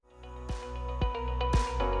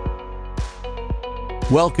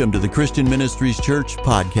Welcome to the Christian Ministries Church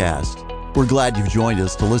podcast. We're glad you've joined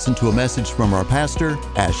us to listen to a message from our pastor,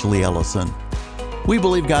 Ashley Ellison. We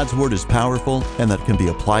believe God's Word is powerful and that it can be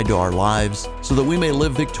applied to our lives so that we may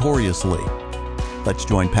live victoriously. Let's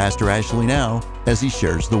join Pastor Ashley now as he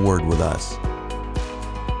shares the Word with us.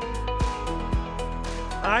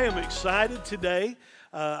 I am excited today.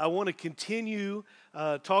 I want to continue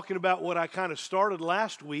talking about what I kind of started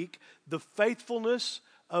last week, the faithfulness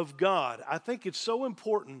of God. I think it's so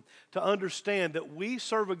important to understand that we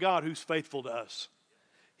serve a God who's faithful to us.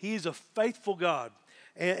 He's a faithful God.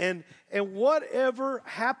 And whatever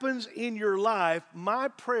happens in your life, my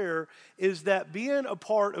prayer is that being a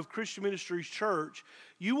part of Christian Ministries Church,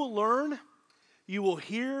 you will learn, you will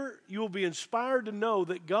hear, you will be inspired to know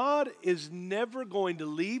that God is never going to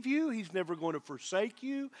leave you. He's never going to forsake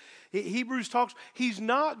you. Hebrews talks, He's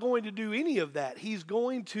not going to do any of that. He's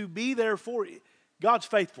going to be there for you. God's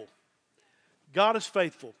faithful. God is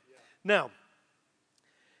faithful. Now,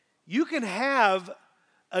 you can have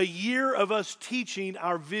a year of us teaching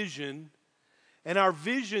our vision, and our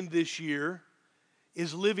vision this year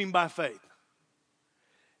is living by faith.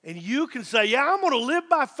 And you can say, yeah, I'm going to live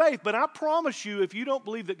by faith, but I promise you, if you don't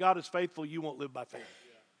believe that God is faithful, you won't live by faith.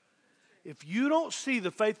 If you don't see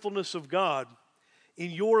the faithfulness of God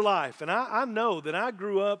in your life, and I know that I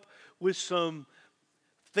grew up with some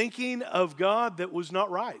thinking of God that was not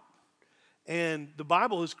right. And the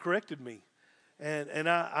Bible has corrected me. And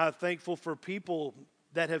I'm thankful for people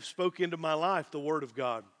that have spoken into my life the Word of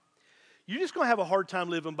God. You're just going to have a hard time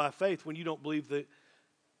living by faith when you don't believe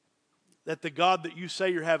that the God that you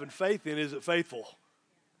say you're having faith in isn't faithful.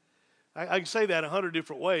 I can say that 100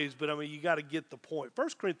 different ways, but I mean, you got to get the point. 1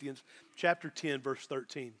 Corinthians chapter 10, verse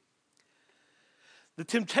 13. The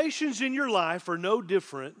temptations in your life are no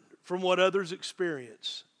different from what others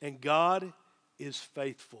experience, and God is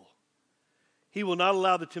faithful. He will not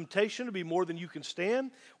allow the temptation to be more than you can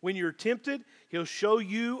stand. When you're tempted, He'll show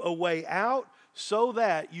you a way out so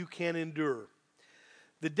that you can endure.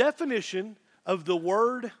 The definition of the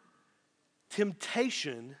word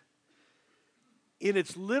temptation in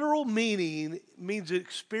its literal meaning means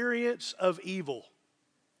experience of evil.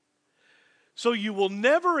 So you will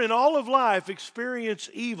never in all of life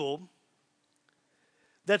experience evil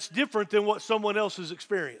that's different than what someone else has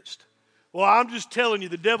experienced. Well, I'm just telling you,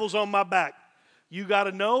 the devil's on my back. You got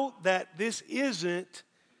to know that this isn't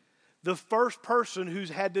the first person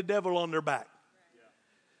who's had the devil on their back.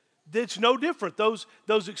 It's no different. Those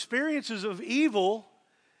experiences of evil,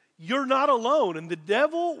 you're not alone. And the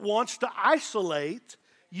devil wants to isolate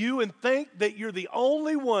you and think that you're the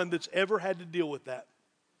only one that's ever had to deal with that.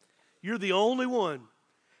 You're the only one.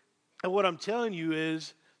 And what I'm telling you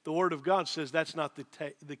is, the Word of God says that's not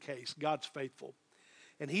the case. God's faithful.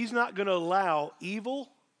 And He's not going to allow evil,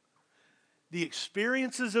 the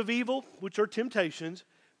experiences of evil, which are temptations,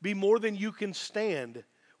 be more than you can stand.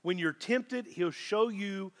 When you're tempted, He'll show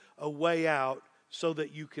you a way out so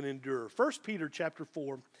that you can endure. 1 Peter chapter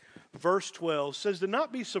 4, verse 12 says, do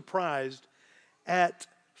not be surprised at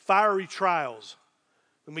fiery trials.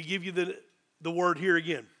 Let me give you the word here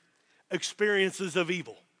again. Experiences of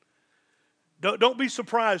evil. Don't be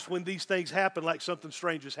surprised when these things happen like something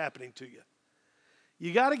strange is happening to you.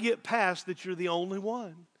 You got to get past that you're the only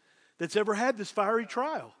one that's ever had this fiery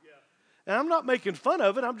trial. And I'm not making fun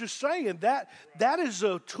of it. I'm just saying that is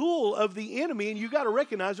a tool of the enemy, and you got to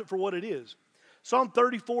recognize it for what it is. Psalm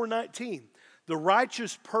 34:19. The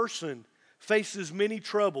righteous person faces many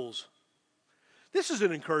troubles. This is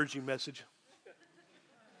an encouraging message.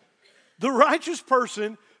 The righteous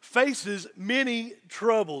person faces many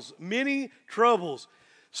troubles, many troubles.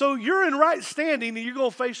 So you're in right standing and you're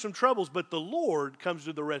going to face some troubles, but the Lord comes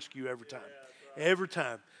to the rescue every time. Every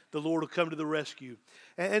time the Lord will come to the rescue.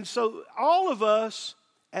 And so all of us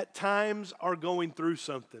at times are going through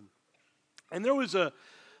something. And there was a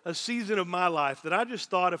season of my life that I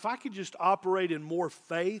just thought if I could just operate in more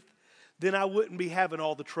faith, then I wouldn't be having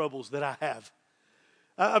all the troubles that I have.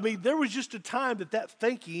 I mean, there was just a time that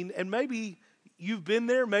thinking, and maybe you've been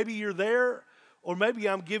there, maybe you're there, or maybe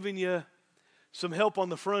I'm giving you some help on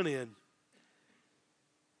the front end.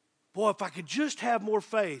 Boy, if I could just have more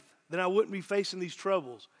faith, then I wouldn't be facing these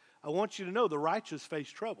troubles. I want you to know the righteous face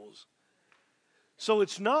troubles. So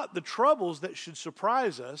it's not the troubles that should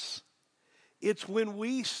surprise us. It's when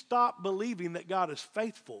we stop believing that God is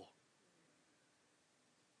faithful.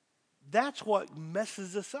 That's what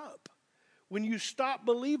messes us up. When you stop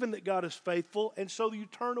believing that God is faithful, and so you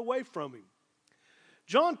turn away from Him.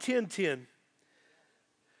 John 10:10.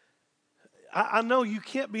 I know you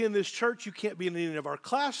can't be in this church, you can't be in any of our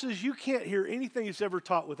classes, you can't hear anything that's ever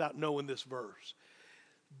taught without knowing this verse.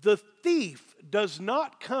 The thief does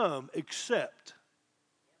not come except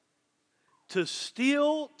to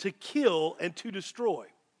steal, to kill, and to destroy.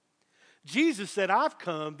 Jesus said, I've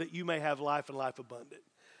come that you may have life and life abundant.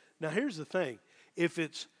 Now here's the thing. If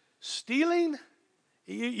it's stealing,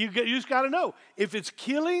 you just got to know. If it's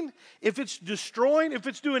killing, if it's destroying, if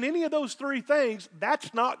it's doing any of those three things,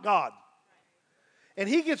 that's not God. And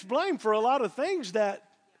he gets blamed for a lot of things that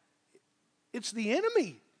it's the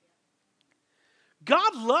enemy.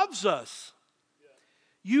 God loves us.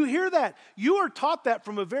 You hear that. You are taught that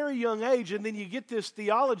from a very young age, and then you get this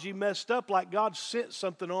theology messed up like God sent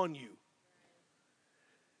something on you.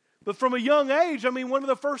 But from a young age, I mean, one of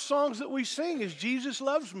the first songs that we sing is Jesus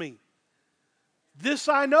Loves Me. This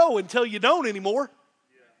I know until you don't anymore.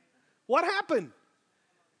 What happened?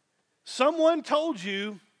 Someone told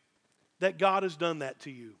you that God has done that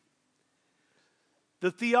to you.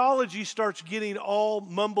 The theology starts getting all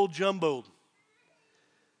mumble-jumbled.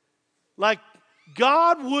 Like,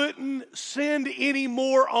 God wouldn't send any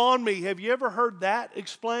more on me. Have you ever heard that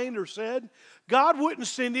explained or said? God wouldn't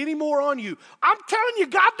send any more on you. I'm telling you,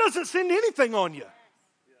 God doesn't send anything on you.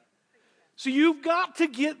 So you've got to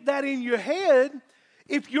get that in your head.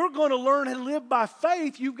 If you're going to learn and live by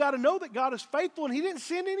faith, you've got to know that God is faithful and he didn't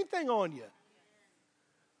send anything on you.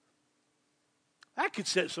 That could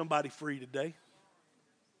set somebody free today.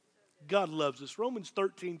 God loves us. Romans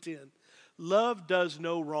 13:10. Love does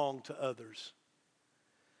no wrong to others.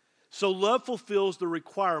 So love fulfills the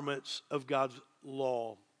requirements of God's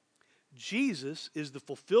law. Jesus is the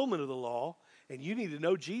fulfillment of the law, and you need to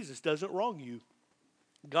know Jesus doesn't wrong you.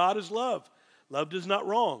 God is love. Love does not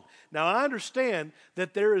wrong. Now, I understand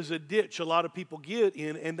that there is a ditch a lot of people get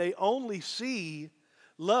in, and they only see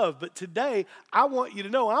love. But today, I want you to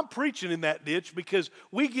know I'm preaching in that ditch because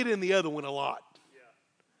we get in the other one a lot.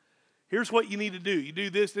 Here's what you need to do. You do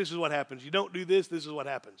this, this is what happens. You don't do this, this is what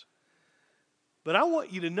happens. But I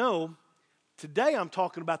want you to know, today I'm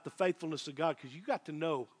talking about the faithfulness of God because you got to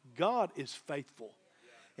know God is faithful.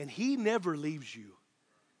 And he never leaves you.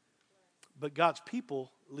 But God's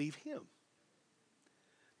people leave him.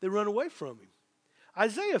 They run away from him.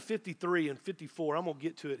 Isaiah 53 and 54, I'm going to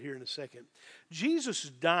get to it here in a second. Jesus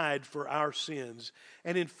died for our sins.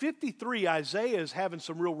 And in 53, Isaiah is having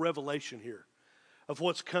some real revelation here of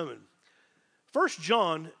what's coming. 1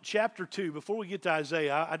 John chapter 2, before we get to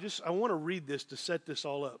Isaiah, I want to read this to set this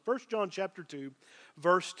all up. 1 John chapter 2,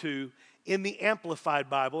 verse 2, in the Amplified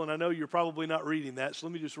Bible, and I know you're probably not reading that, so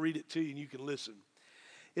let me just read it to you and you can listen.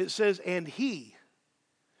 It says, and he,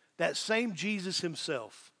 that same Jesus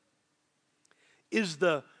himself, is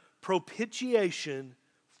the propitiation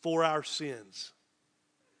for our sins,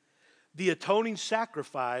 the atoning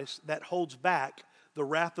sacrifice that holds back the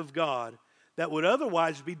wrath of God that would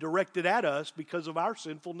otherwise be directed at us because of our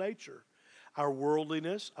sinful nature, our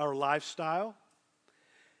worldliness, our lifestyle.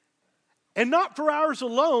 And not for ours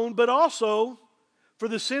alone, but also for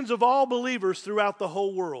the sins of all believers throughout the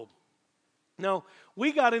whole world. Now,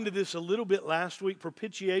 we got into this a little bit last week.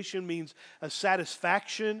 Propitiation means a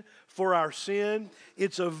satisfaction for our sin.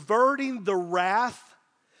 It's averting the wrath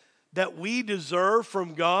that we deserve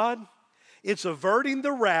from God. It's averting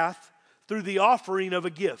the wrath through the offering of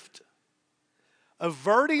a gift.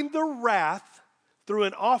 Averting the wrath through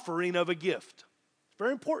an offering of a gift. It's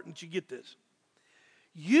very important you get this.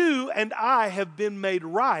 You and I have been made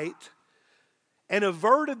right and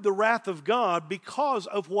averted the wrath of God because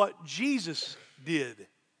of what Jesus did.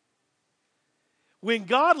 When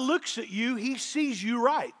God looks at you, he sees you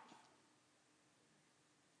right.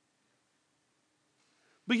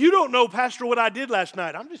 But you don't know, Pastor, what I did last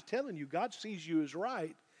night. I'm just telling you, God sees you as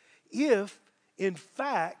right if, in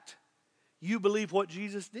fact, you believe what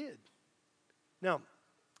Jesus did. Now,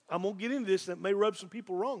 I'm going to get into this. That may rub some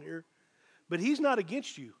people wrong here, but he's not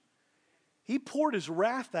against you. He poured his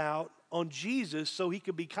wrath out on Jesus so he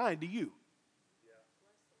could be kind to you.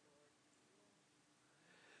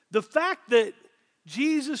 The fact that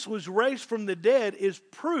Jesus was raised from the dead is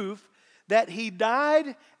proof that he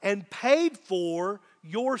died and paid for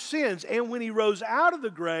your sins. And when he rose out of the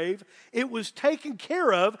grave, it was taken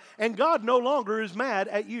care of, and God no longer is mad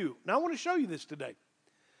at you. Now, I want to show you this today,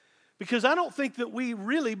 because I don't think that we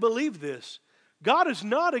really believe this. God is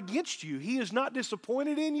not against you. He is not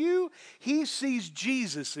disappointed in you. He sees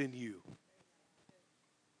Jesus in you.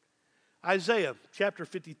 Isaiah chapter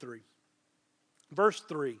 53, verse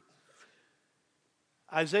 3.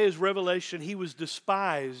 Isaiah's revelation, he was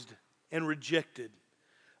despised and rejected,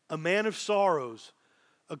 a man of sorrows,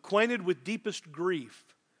 acquainted with deepest grief.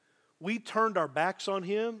 We turned our backs on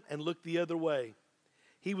him and looked the other way.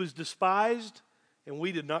 He was despised and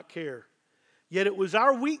we did not care. Yet it was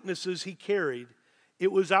our weaknesses he carried.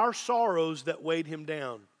 It was our sorrows that weighed him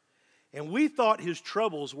down. And we thought his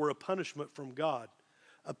troubles were a punishment from God,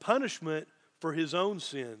 a punishment for his own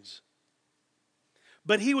sins.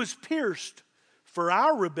 But he was pierced for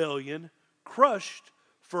our rebellion, crushed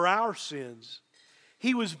for our sins.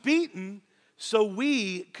 He was beaten so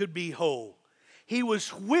we could be whole. He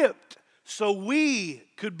was whipped so we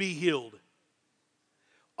could be healed.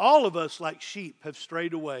 All of us, like sheep, have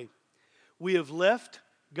strayed away. We have left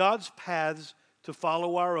God's paths to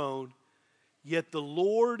follow our own, yet the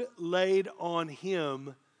Lord laid on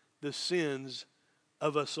him the sins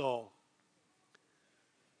of us all.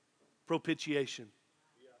 Propitiation.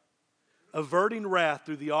 Averting wrath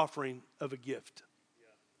through the offering of a gift.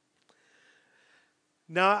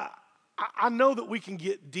 Now, I know that we can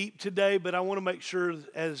get deep today, but I want to make sure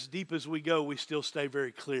as deep as we go, we still stay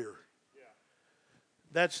very clear.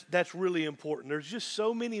 That's really important. There's just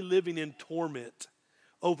so many living in torment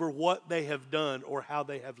over what they have done or how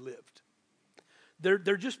they have lived. They're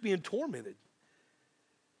just being tormented.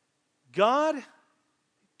 God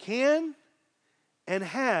can and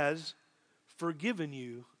has forgiven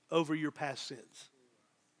you over your past sins.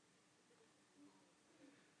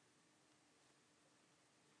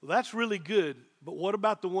 Well, that's really good, but what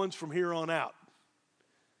about the ones from here on out?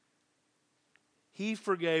 He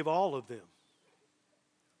forgave all of them.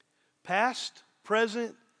 Past,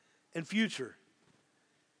 present, and future.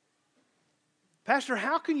 Pastor,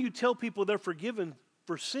 how can you tell people they're forgiven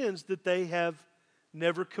for sins that they have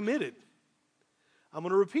never committed? I'm going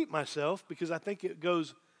to repeat myself because I think it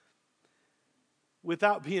goes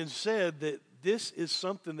without being said that this is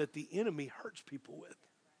something that the enemy hurts people with.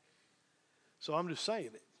 So I'm just saying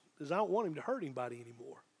it because I don't want him to hurt anybody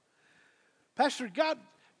anymore. Pastor,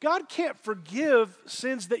 God can't forgive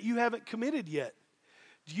sins that you haven't committed yet.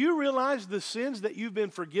 Do you realize the sins that you've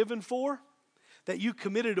been forgiven for, that you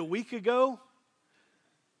committed a week ago,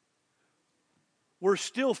 were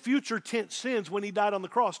still future tense sins when he died on the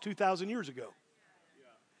cross 2,000 years ago?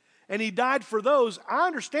 And he died for those. I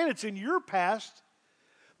understand it's in your past,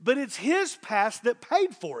 but it's his past that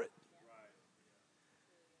paid for it.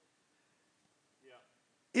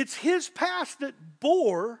 It's his past that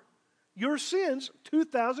bore your sins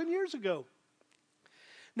 2,000 years ago.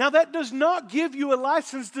 Now, that does not give you a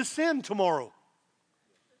license to sin tomorrow.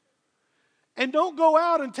 And don't go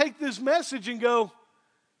out and take this message and go,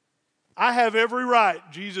 I have every right.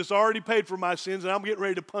 Jesus already paid for my sins, and I'm getting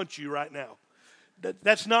ready to punch you right now.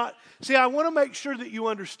 That's not. See, I want to make sure that you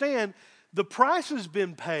understand the price has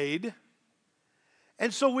been paid.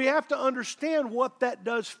 And so we have to understand what that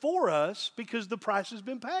does for us because the price has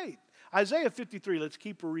been paid. Isaiah 53, let's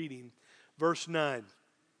keep reading. Verse 9.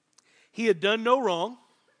 He had done no wrong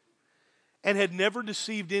and had never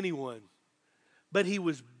deceived anyone. But he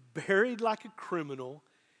was buried like a criminal.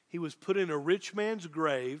 He was put in a rich man's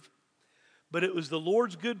grave. But it was the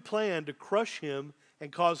Lord's good plan to crush him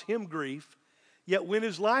and cause him grief. Yet when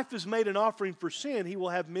his life is made an offering for sin, he will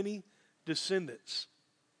have many descendants.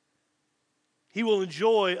 He will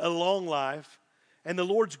enjoy a long life, and the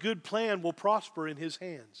Lord's good plan will prosper in his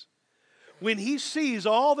hands. When he sees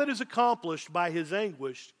all that is accomplished by his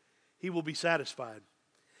anguish, he will be satisfied.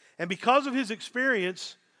 And because of his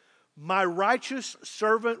experience, my righteous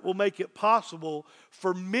servant will make it possible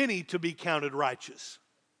for many to be counted righteous.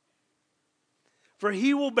 For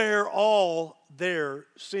he will bear all their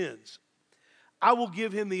sins. I will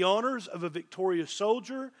give him the honors of a victorious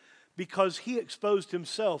soldier because he exposed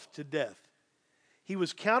himself to death. He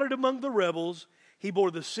was counted among the rebels. He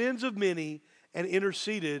bore the sins of many and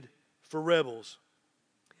interceded for rebels.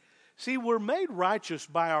 See, we're made righteous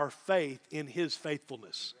by our faith in his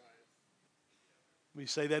faithfulness. Let me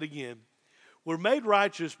say that again. We're made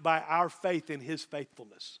righteous by our faith in his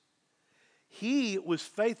faithfulness. He was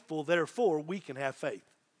faithful, therefore we can have faith.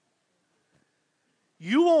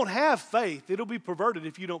 You won't have faith. It'll be perverted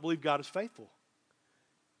if you don't believe God is faithful.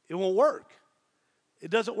 It won't work. It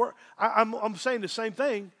doesn't work. I'm saying the same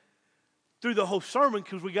thing through the whole sermon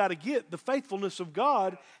because we got to get the faithfulness of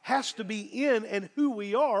God has to be in and who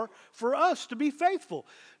we are for us to be faithful.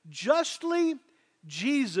 Justly,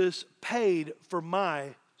 Jesus paid for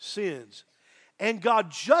my sins. And God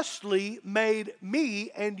justly made me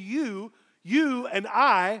and you and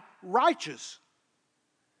I righteous.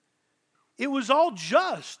 It was all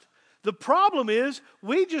just. The problem is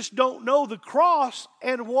we just don't know the cross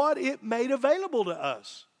and what it made available to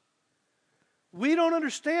us. We don't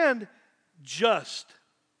understand just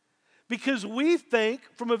because we think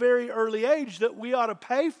from a very early age that we ought to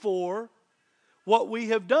pay for what we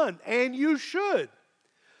have done. And you should.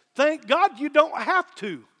 Thank God you don't have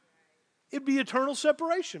to. It'd be eternal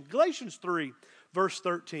separation. Galatians 3, verse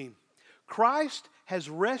 13. Christ has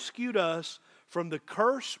rescued us from the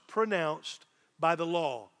curse pronounced by the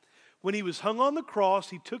law. When he was hung on the cross,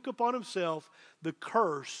 he took upon himself the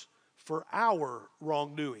curse for our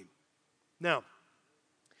wrongdoing. Now,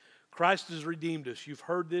 Christ has redeemed us. You've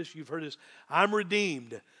heard this, you've heard this. I'm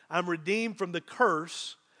redeemed. I'm redeemed from the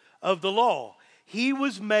curse of the law. He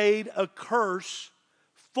was made a curse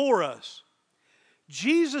for us.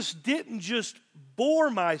 Jesus didn't just bore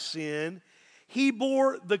my sin, he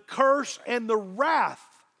bore the curse and the wrath.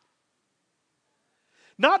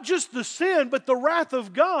 Not just the sin, but the wrath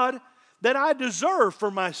of God that I deserve for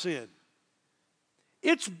my sin.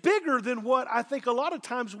 It's bigger than what I think a lot of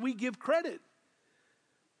times we give credit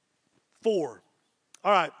for.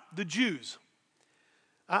 All right, the Jews.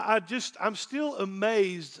 I'm still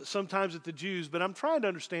amazed sometimes at the Jews, but I'm trying to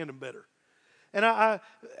understand them better. And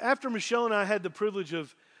after Michelle and I had the privilege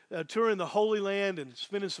of touring the Holy Land and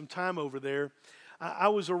spending some time over there, I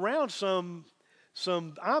was around some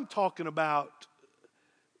I'm talking about,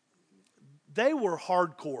 they were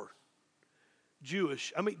hardcore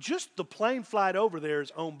Jewish. I mean, just the plane flight over there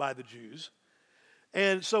is owned by the Jews.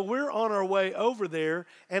 And so we're on our way over there,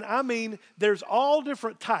 and I mean, there's all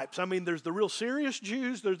different types. I mean, there's the real serious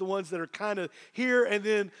Jews, there's the ones that are kind of here, and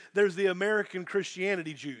then there's the American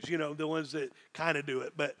Christianity Jews, you know, the ones that kind of do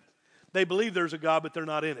it, but they believe there's a God, but they're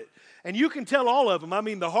not in it. And you can tell all of them. I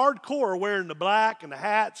mean, the hardcore are wearing the black and the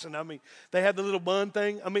hats, and I mean, they have the little bun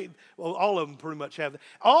thing. I mean, well, all of them pretty much have that.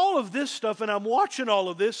 All of this stuff, and I'm watching all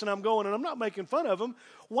of this, and I'm going, and I'm not making fun of them.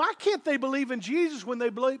 Why can't they believe in Jesus when they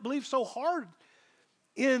believe so hard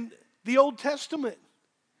in the Old Testament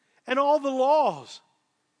and all the laws?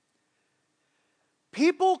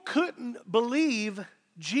 People couldn't believe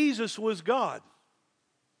Jesus was God.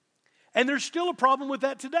 And there's still a problem with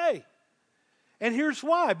that today. And here's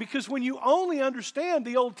why. Because when you only understand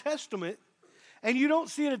the Old Testament and you don't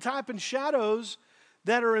see the type and shadows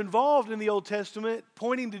that are involved in the Old Testament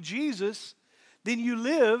pointing to Jesus, then you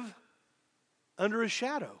live under a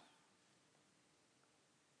shadow,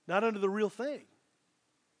 not under the real thing.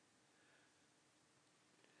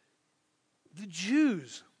 The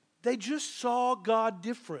Jews, they just saw God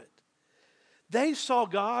different. They saw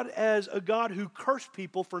God as a God who cursed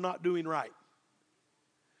people for not doing right.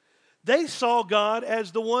 They saw God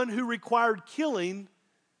as the one who required killing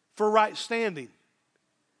for right standing.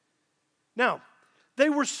 Now, they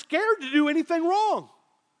were scared to do anything wrong,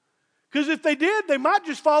 because if they did, they might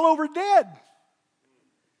just fall over dead.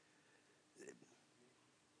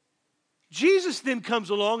 Jesus then comes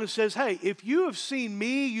along and says, hey, if you have seen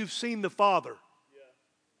me, you've seen the Father.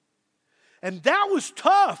 Yeah. And that was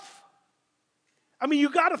tough. I mean, you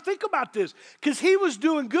got to think about this, because he was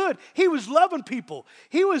doing good. He was loving people.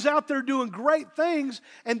 He was out there doing great things,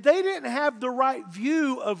 and they didn't have the right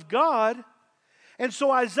view of God. And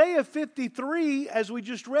so Isaiah 53, as we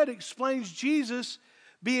just read, explains Jesus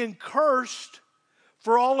being cursed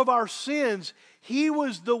for all of our sins. He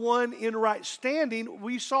was the one in right standing.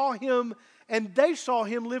 We saw him, and they saw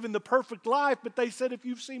him living the perfect life, but they said, if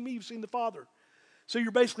you've seen me, you've seen the Father. So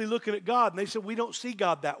you're basically looking at God, and they said, we don't see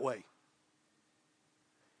God that way.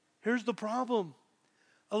 Here's the problem.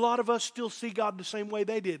 A lot of us still see God the same way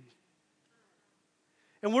they did.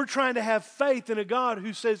 And we're trying to have faith in a God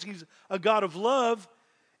who says he's a God of love,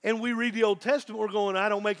 and we read the Old Testament, we're going, that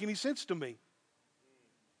don't make any sense to me.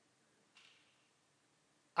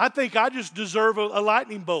 I think I just deserve a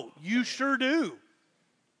lightning bolt. You sure do.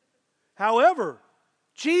 However,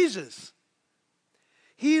 Jesus,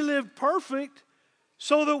 he lived perfect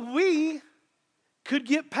so that we could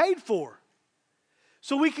get paid for.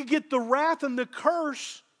 So we could get the wrath and the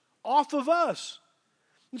curse off of us.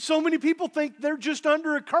 And so many people think they're just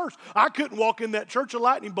under a curse. I couldn't walk in that church, a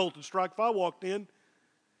lightning bolt would strike if I walked in.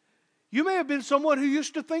 You may have been someone who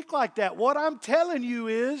used to think like that. What I'm telling you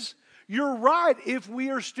is, you're right if we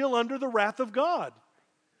are still under the wrath of God.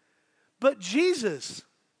 But Jesus,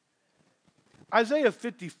 Isaiah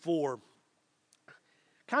 54,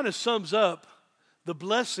 kind of sums up the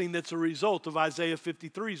blessing that's a result of Isaiah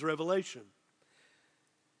 53's revelation.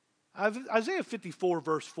 Isaiah 54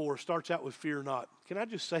 verse 4 starts out with fear not. Can I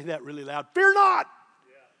just say that really loud? Fear not!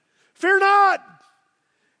 Yeah. Fear not!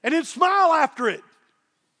 And then smile after it.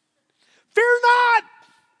 Fear not!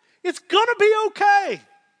 It's going to be okay.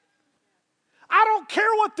 I don't care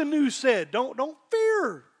what the news said. Don't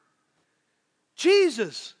fear.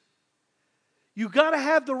 Jesus, you got to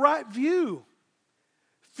have the right view.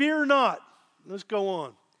 Fear not. Let's go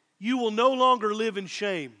on. You will no longer live in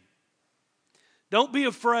shame. Don't be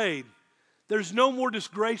afraid. There's no more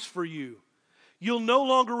disgrace for you. You'll no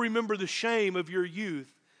longer remember the shame of your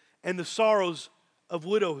youth and the sorrows of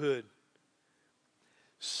widowhood.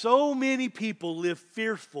 So many people live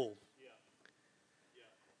fearful.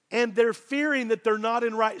 And they're fearing that they're not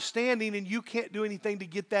in right standing, and you can't do anything to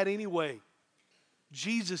get that anyway.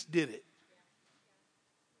 Jesus did it.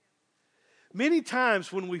 Many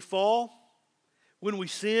times when we fall, when we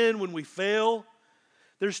sin, when we fail,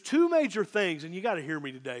 there's two major things, and you got to hear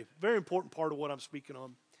me today. Very important part of what I'm speaking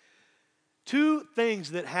on. Two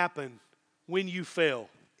things that happen when you fail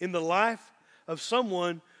in the life of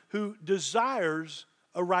someone who desires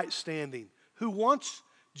a right standing, who wants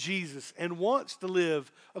Jesus and wants to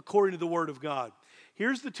live according to the Word of God.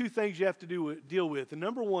 Here's the two things you have to deal with. And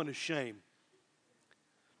number one is shame.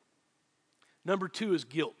 Number two is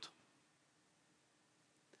guilt.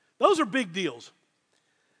 Those are big deals.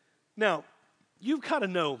 Now, you've got to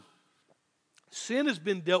know, sin has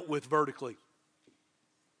been dealt with vertically.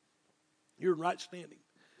 You're in right standing.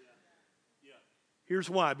 Here's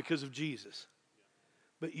why, because of Jesus.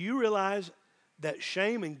 But you realize that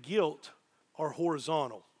shame and guilt are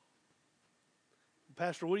horizontal.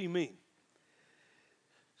 Pastor, what do you mean?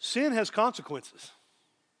 Sin has consequences.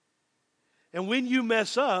 And when you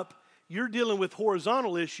mess up, you're dealing with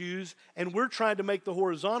horizontal issues, and we're trying to make the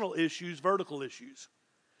horizontal issues vertical issues.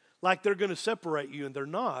 Like they're going to separate you, and they're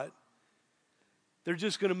not. They're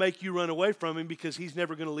just going to make you run away from him because he's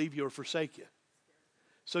never going to leave you or forsake you.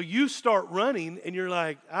 So you start running, and you're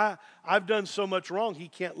like, I've done so much wrong, he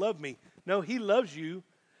can't love me. No, he loves you.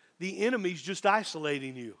 The enemy's just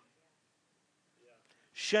isolating you.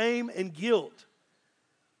 Shame and guilt.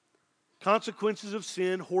 Consequences of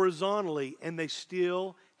sin horizontally, and they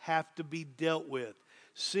still have to be dealt with.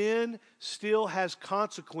 Sin still has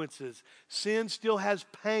consequences. Sin still has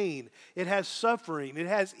pain. It has suffering. It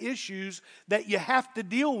has issues that you have to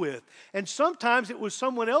deal with. And sometimes it was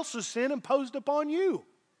someone else's sin imposed upon you.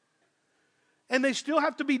 And they still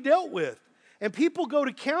have to be dealt with. And people go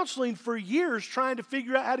to counseling for years trying to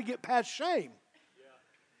figure out how to get past shame.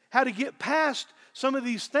 How to get past some of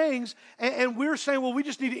these things. And we're saying, well, we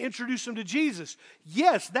just need to introduce them to Jesus.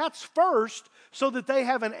 Yes, that's first so that they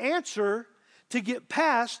have an answer to get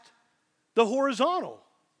past the horizontal.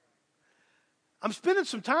 I'm spending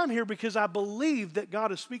some time here because I believe that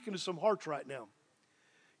God is speaking to some hearts right now.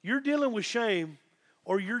 You're dealing with shame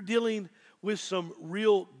or you're dealing with some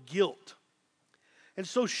real guilt. And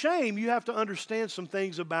so shame, you have to understand some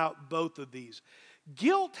things about both of these.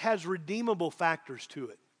 Guilt has redeemable factors to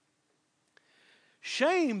it.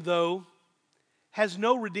 Shame, though, has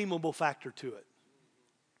no redeemable factor to it.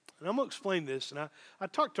 And I'm going to explain this. And I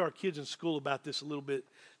talked to our kids in school about this a little bit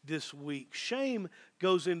this week. Shame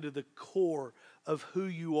goes into the core of who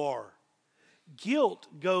you are. Guilt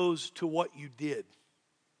goes to what you did.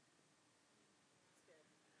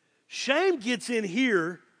 Shame gets in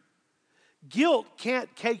here. Guilt can't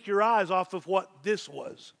take your eyes off of what this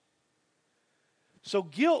was. So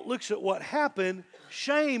guilt looks at what happened.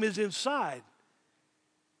 Shame is inside.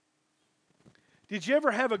 Did you ever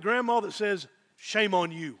have a grandma that says, shame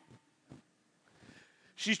on you?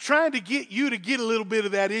 She's trying to get you to get a little bit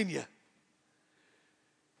of that in you.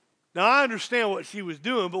 Now, I understand what she was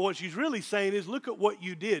doing, but what she's really saying is, look at what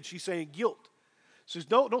you did. She's saying guilt. She says,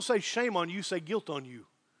 don't say shame on you, say guilt on you.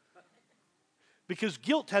 Because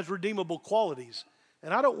guilt has redeemable qualities,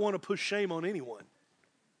 and I don't want to push shame on anyone.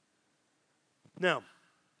 Now,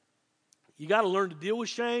 you got to learn to deal with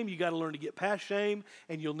shame. You got to learn to get past shame,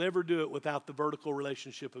 and you'll never do it without the vertical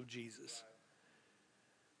relationship of Jesus.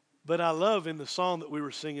 But I love in the song that we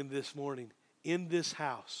were singing this morning, in this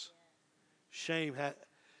house, shame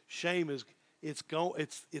is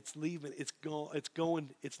it's leaving, it's going,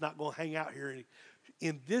 it's not going to hang out here.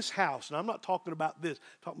 In this house, and I'm not talking about this,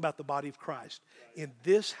 I'm talking about the body of Christ. Right. In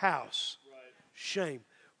this house, right. Shame.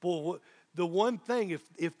 Boy, the one thing,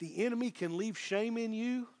 if the enemy can leave shame in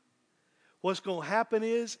you, what's going to happen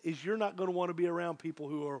is you're not going to want to be around people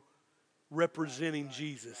who are representing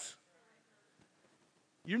Jesus.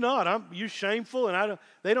 You're not. You're shameful, and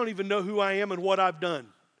they don't even know who I am and what I've done.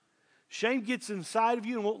 Shame gets inside of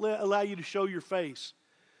you and won't allow you to show your face.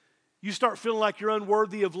 You start feeling like you're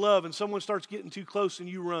unworthy of love, and someone starts getting too close and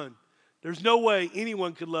you run. There's no way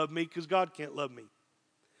anyone could love me because God can't love me.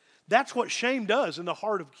 That's what shame does in the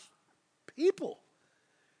heart of people.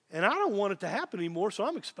 And I don't want it to happen anymore, so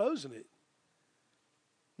I'm exposing it.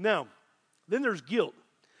 Now, then there's guilt.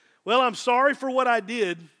 Well, I'm sorry for what I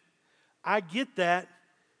did. I get that.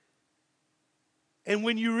 And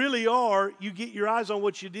when you really are, you get your eyes on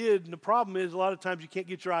what you did, and the problem is a lot of times you can't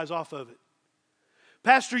get your eyes off of it.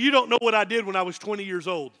 Pastor, you don't know what I did when I was 20 years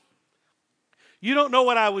old. You don't know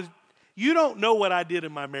what I did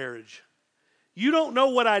in my marriage. You don't know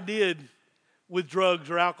what I did with drugs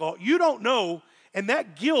or alcohol. You don't know, and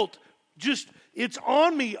that guilt just it's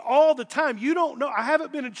on me all the time. You don't know. I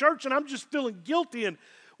haven't been in church and I'm just feeling guilty. And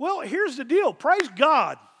well, here's the deal. Praise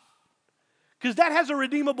God. Because that has a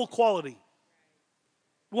redeemable quality.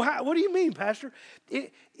 Well, what do you mean, Pastor?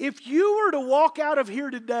 If you were to walk out of here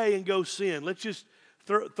today and go sin, let's just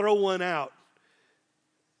throw one out.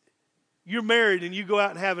 You're married and you go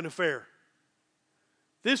out and have an affair.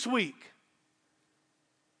 This week,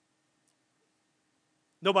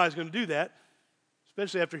 nobody's going to do that,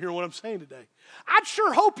 especially after hearing what I'm saying today. I'd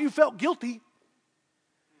sure hope you felt guilty.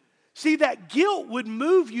 See, that guilt would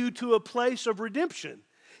move you to a place of redemption.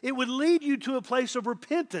 It would lead you to a place of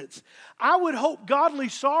repentance. I would hope godly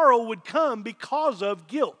sorrow would come because of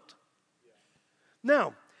guilt.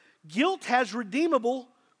 Now, guilt has redeemable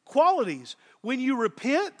qualities. When you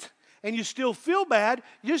repent and you still feel bad,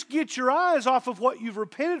 just get your eyes off of what you've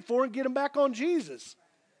repented for and get them back on Jesus.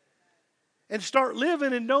 And start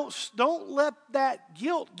living, and don't let that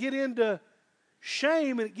guilt get into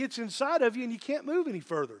shame and it gets inside of you and you can't move any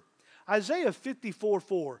further. Isaiah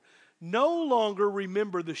 54:4. No longer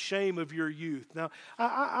remember the shame of your youth. Now,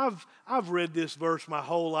 I've read this verse my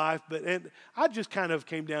whole life, and I just kind of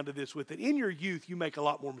came down to this with it. In your youth, you make a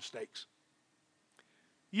lot more mistakes.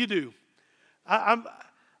 You do.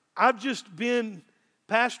 I've just been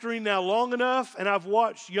pastoring now long enough, and I've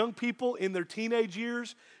watched young people in their teenage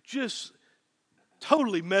years just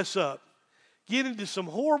totally mess up, get into some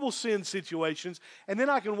horrible sin situations, and then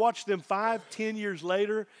I can watch them 5-10 years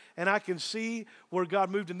later, and I can see where God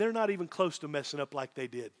moved, and they're not even close to messing up like they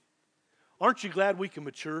did. Aren't you glad we can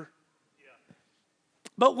mature? Yeah.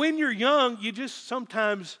 But when you're young, you just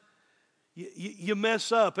sometimes, you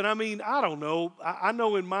mess up. And I mean, I don't know. I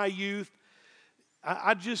know in my youth,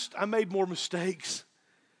 I made more mistakes.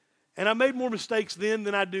 And I made more mistakes then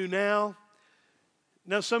than I do now.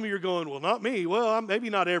 Now, some of you are going, well, not me. Well, maybe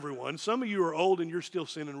not everyone. Some of you are old and you're still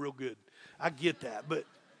sinning real good. I get that. But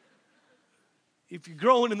if you're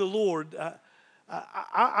growing in the Lord,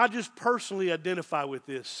 I just personally identify with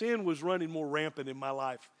this. Sin was running more rampant in my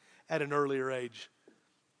life at an earlier age.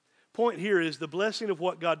 Point here is the blessing of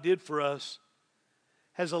what God did for us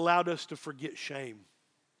has allowed us to forget shame.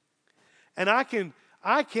 And I can,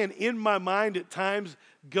 in my mind at times,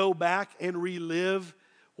 go back and relive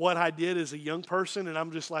what I did as a young person, and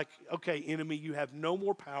I'm just like, okay, enemy, you have no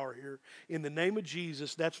more power here. In the name of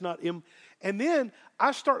Jesus, that's not him. And then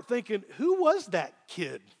I start thinking, who was that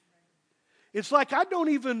kid? It's like I don't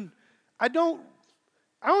even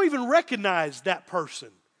recognize that person.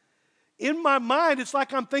 In my mind, it's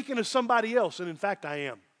like I'm thinking of somebody else, and in fact, I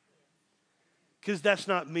am. Because that's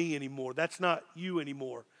not me anymore. That's not you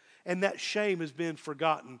anymore. And that shame has been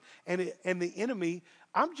forgotten. And the enemy,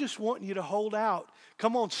 I'm just wanting you to hold out.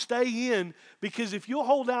 Come on, stay in. Because if you'll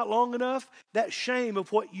hold out long enough, that shame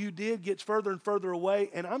of what you did gets further and further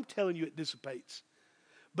away. And I'm telling you, it dissipates.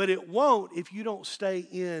 But it won't if you don't stay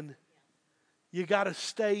in. You got to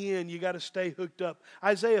stay in. You got to stay hooked up.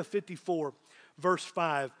 Isaiah 54, verse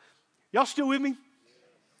 5. Y'all still with me?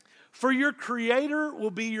 For your Creator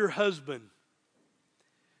will be your husband.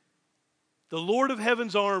 The Lord of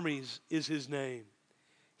heaven's armies is his name.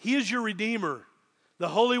 He is your Redeemer, the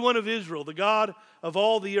Holy One of Israel, the God of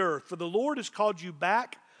all the earth. For the Lord has called you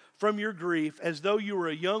back from your grief as though you were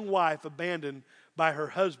a young wife abandoned by her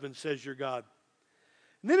husband, says your God.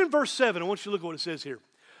 And then in verse 7, I want you to look at what it says here.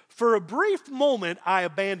 For a brief moment I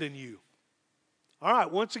abandon you. All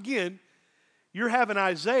right, once again, you're having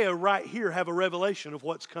Isaiah right here have a revelation of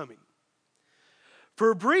what's coming.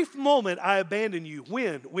 For a brief moment I abandoned you.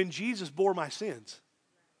 When? When Jesus bore my sins.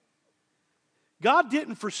 God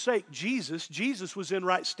didn't forsake Jesus. Jesus was in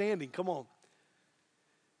right standing. Come on.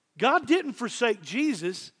 God didn't forsake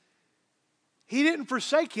Jesus. He didn't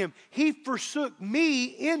forsake him. He forsook me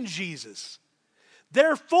in Jesus.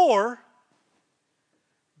 Therefore,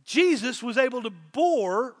 Jesus was able to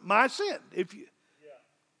bore my sin.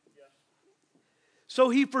 So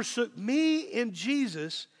he forsook me in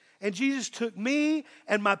Jesus, and Jesus took me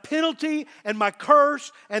and my penalty and my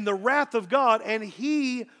curse and the wrath of God, and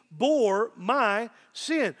he bore my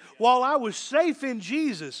sin. While I was safe in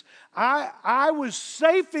Jesus, I was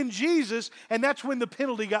safe in Jesus, and that's when the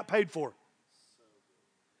penalty got paid for.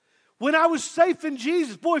 When I was safe in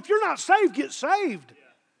Jesus, boy, if you're not saved, get saved.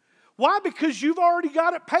 Why? Because you've already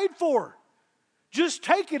got it paid for. Just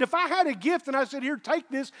take it. If I had a gift and I said, here, take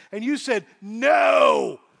this, and you said,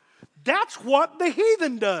 no, that's what the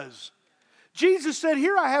heathen does. Jesus said,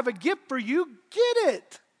 here, I have a gift for you. Get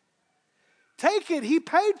it. Take it. He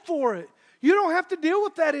paid for it. You don't have to deal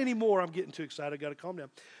with that anymore. I'm getting too excited. I've got to calm down.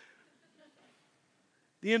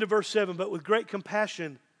 The end of verse 7, but with great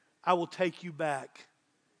compassion, I will take you back.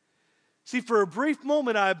 See, for a brief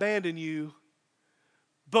moment I abandoned you,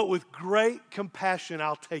 but with great compassion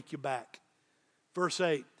I'll take you back. Verse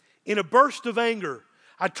 8, in a burst of anger,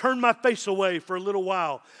 I turned my face away for a little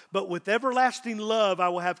while, but with everlasting love I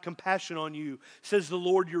will have compassion on you, says the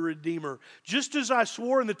Lord your Redeemer. Just as I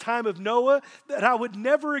swore in the time of Noah that I would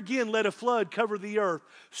never again let a flood cover the earth,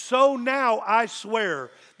 so now I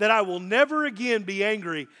swear that I will never again be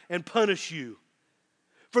angry and punish you.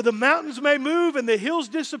 For the mountains may move and the hills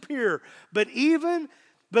disappear, but even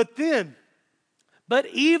then,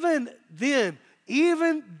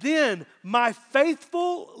 my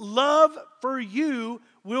faithful love for you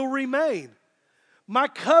will remain. My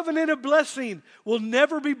covenant of blessing will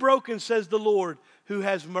never be broken, says the Lord, who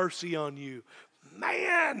has mercy on you.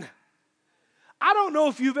 Man, I don't know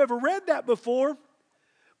if you've ever read that before,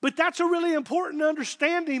 but that's a really important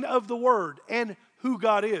understanding of the word and who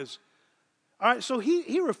God is. All right, so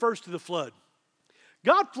he refers to the flood.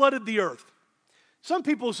 God flooded the earth. Some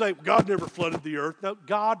people say, God never flooded the earth. No,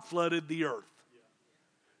 God flooded the earth.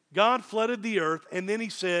 God flooded the earth, and then he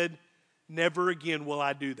said, never again will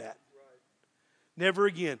I do that. Right. Never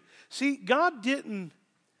again. See, God didn't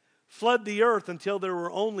flood the earth until there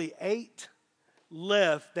were only 8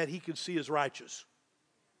 left that he could see as righteous.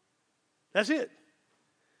 That's it.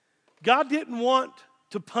 God didn't want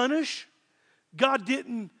to punish. God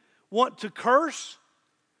didn't want to curse.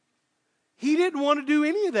 He didn't want to do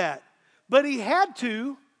any of that. But he had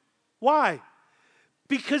to. Why?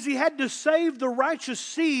 Because he had to save the righteous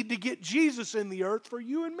seed to get Jesus in the earth for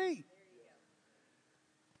you and me.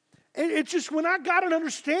 And it's just when I got an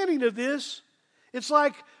understanding of this, it's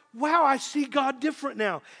like, wow, I see God different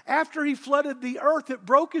now. After he flooded the earth, it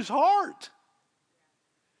broke his heart.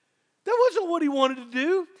 That wasn't what he wanted to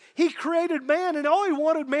do. He created man, and all he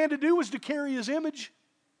wanted man to do was to carry his image.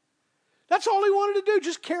 That's all he wanted to do,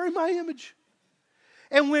 just carry my image.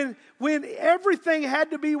 And when everything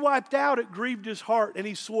had to be wiped out, it grieved his heart, and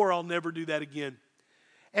he swore, I'll never do that again.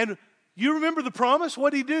 And you remember the promise?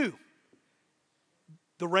 What did he do?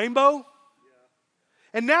 The rainbow? Yeah.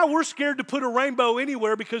 And now we're scared to put a rainbow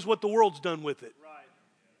anywhere because what the world's done with it. Right.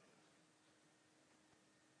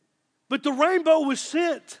 But the rainbow was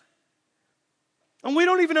sent. And we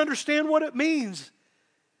don't even understand what it means.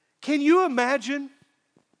 Can you imagine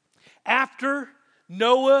after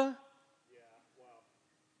Noah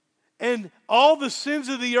and all the sins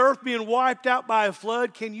of the earth being wiped out by a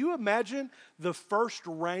flood, can you imagine the first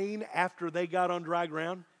rain after they got on dry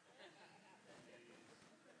ground?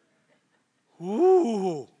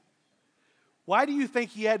 Ooh. Why do you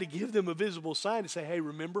think he had to give them a visible sign to say, hey,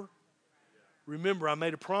 remember? Remember, I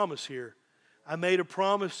made a promise here. I made a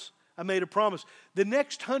promise. The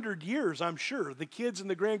next 100 years, I'm sure, the kids and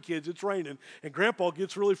the grandkids, it's raining, and Grandpa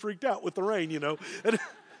gets really freaked out with the rain, you know.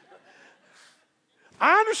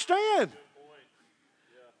 I understand.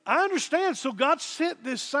 I understand. So God sent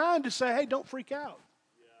this sign to say, hey, don't freak out.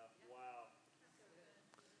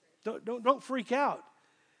 Don't freak out.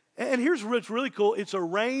 And here's what's really cool. It's a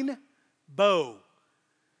rainbow.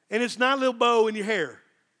 And it's not a little bow in your hair.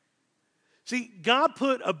 See, God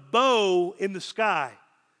put a bow in the sky.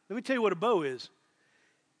 Let me tell you what a bow is.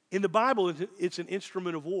 In the Bible, it's an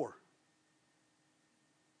instrument of war.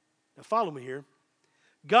 Now follow me here.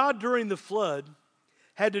 God, during the flood,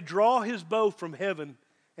 had to draw his bow from heaven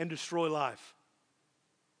and destroy life.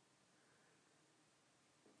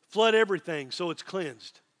 Flood everything so it's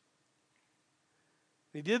cleansed.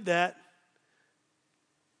 He did that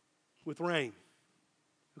with rain.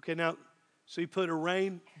 Okay, now, so he put a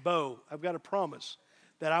rainbow. I've got a promise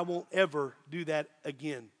that I won't ever do that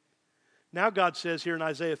again. Now God says here in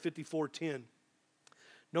Isaiah 54:10,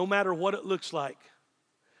 no matter what it looks like,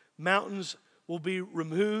 mountains will be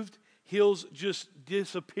removed, hills just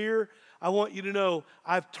disappear. I want you to know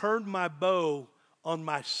I've turned my bow on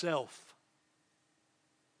myself.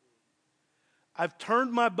 I've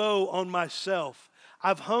turned my bow on myself.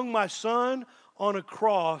 I've hung my son on a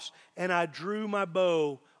cross, and I drew my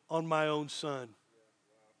bow on my own son.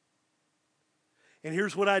 And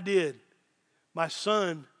here's what I did. My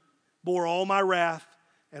son bore all my wrath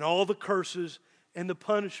and all the curses and the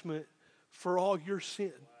punishment for all your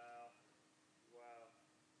sin.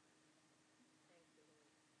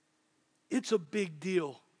 It's a big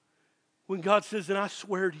deal when God says, and I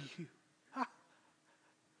swear to you,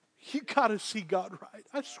 you got to see God right.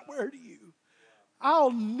 I swear to you,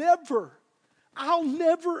 I'll never,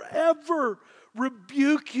 ever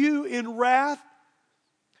rebuke you in wrath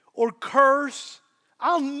or curse.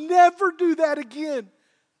 I'll never do that again.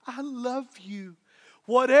 I love you.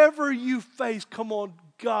 Whatever you face, come on,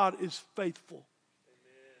 God is faithful.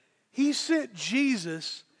 Amen. He sent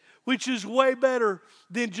Jesus, which is way better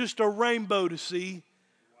than just a rainbow to see.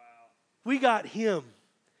 Wow. We got him.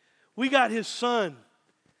 We got His Son.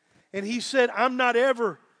 And He said, I'm not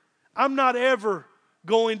ever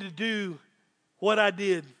going to do what I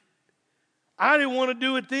did. I didn't want to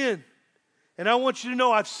do it then. And I want you to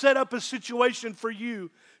know I've set up a situation for you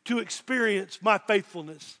to experience my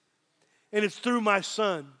faithfulness. And it's through my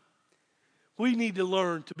Son. We need to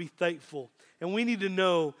learn to be thankful. And we need to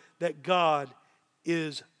know that God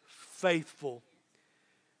is faithful.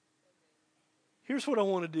 Here's what I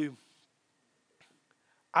want to do.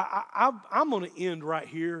 I'm going to end right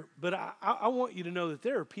here, but I want you to know that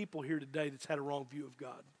there are people here today that's had a wrong view of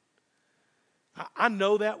God. I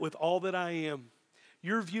know that with all that I am.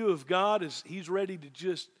 Your view of God is He's ready to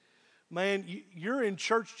just, man, you're in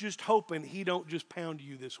church just hoping He don't just pound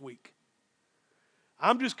you this week.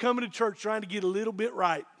 I'm just coming to church trying to get a little bit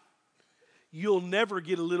right. You'll never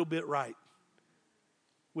get a little bit right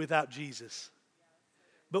without Jesus.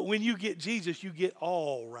 But when you get Jesus, you get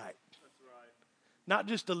all right. Not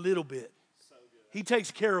just a little bit. He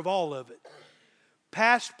takes care of all of it.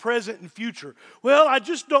 Past, present, and future. Well, I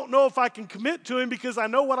just don't know if I can commit to Him because I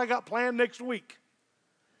know what I got planned next week.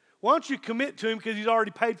 Why don't you commit to Him because He's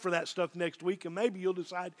already paid for that stuff next week, and maybe you'll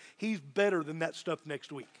decide He's better than that stuff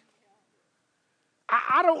next week.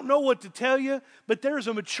 I don't know what to tell you, but there's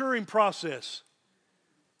a maturing process.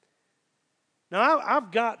 Now,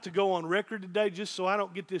 I've got to go on record today just so I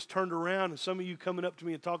don't get this turned around and some of you coming up to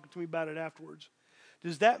me and talking to me about it afterwards.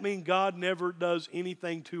 Does that mean God never does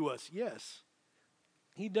anything to us? Yes,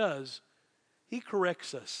 He does. He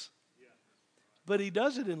corrects us. But He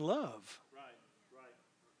does it in love.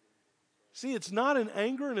 See, it's not in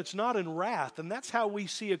anger and it's not in wrath, and that's how we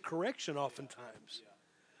see a correction oftentimes.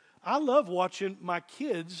 I love watching my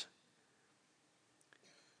kids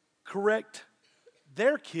correct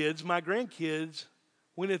their kids, my grandkids,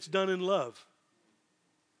 when it's done in love.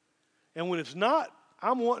 And when it's not,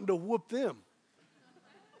 I'm wanting to whoop them.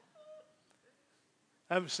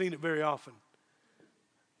 I haven't seen it very often. In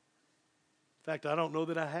fact, I don't know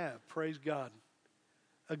that I have. Praise God.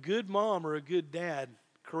 A good mom or a good dad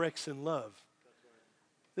corrects in love.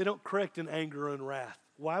 They don't correct in anger and wrath.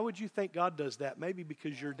 Why would you think God does that? Maybe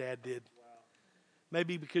because your dad did.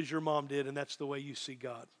 Maybe because your mom did, and that's the way you see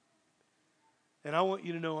God. And I want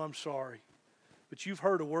you to know I'm sorry. But you've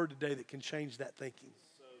heard a word today that can change that thinking.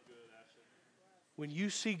 So good, Ashley. When you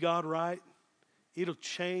see God right, it'll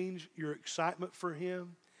change your excitement for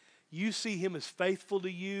Him. You see Him as faithful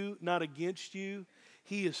to you, not against you.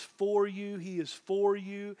 He is for you. He is for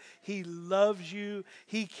you. He loves you.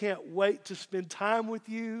 He can't wait to spend time with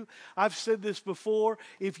you. I've said this before.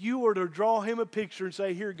 If you were to draw Him a picture and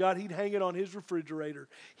say, here, God, He'd hang it on His refrigerator.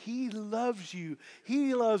 He loves you.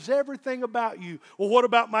 He loves everything about you. Well, what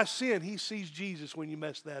about my sin? He sees Jesus when you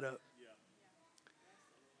mess that up.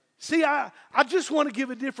 See, I just want to give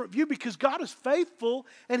a different view because God is faithful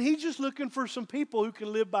and He's just looking for some people who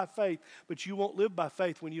can live by faith. But you won't live by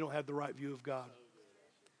faith when you don't have the right view of God.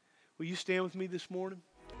 Will you stand with me this morning?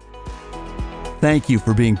 Thank you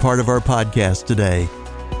for being part of our podcast today.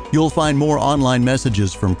 You'll find more online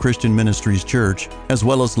messages from Christian Ministries Church, as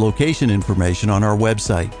well as location information on our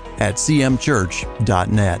website at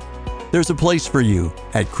cmchurch.net. There's a place for you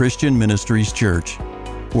at Christian Ministries Church,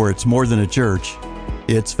 where it's more than a church,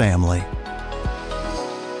 it's family.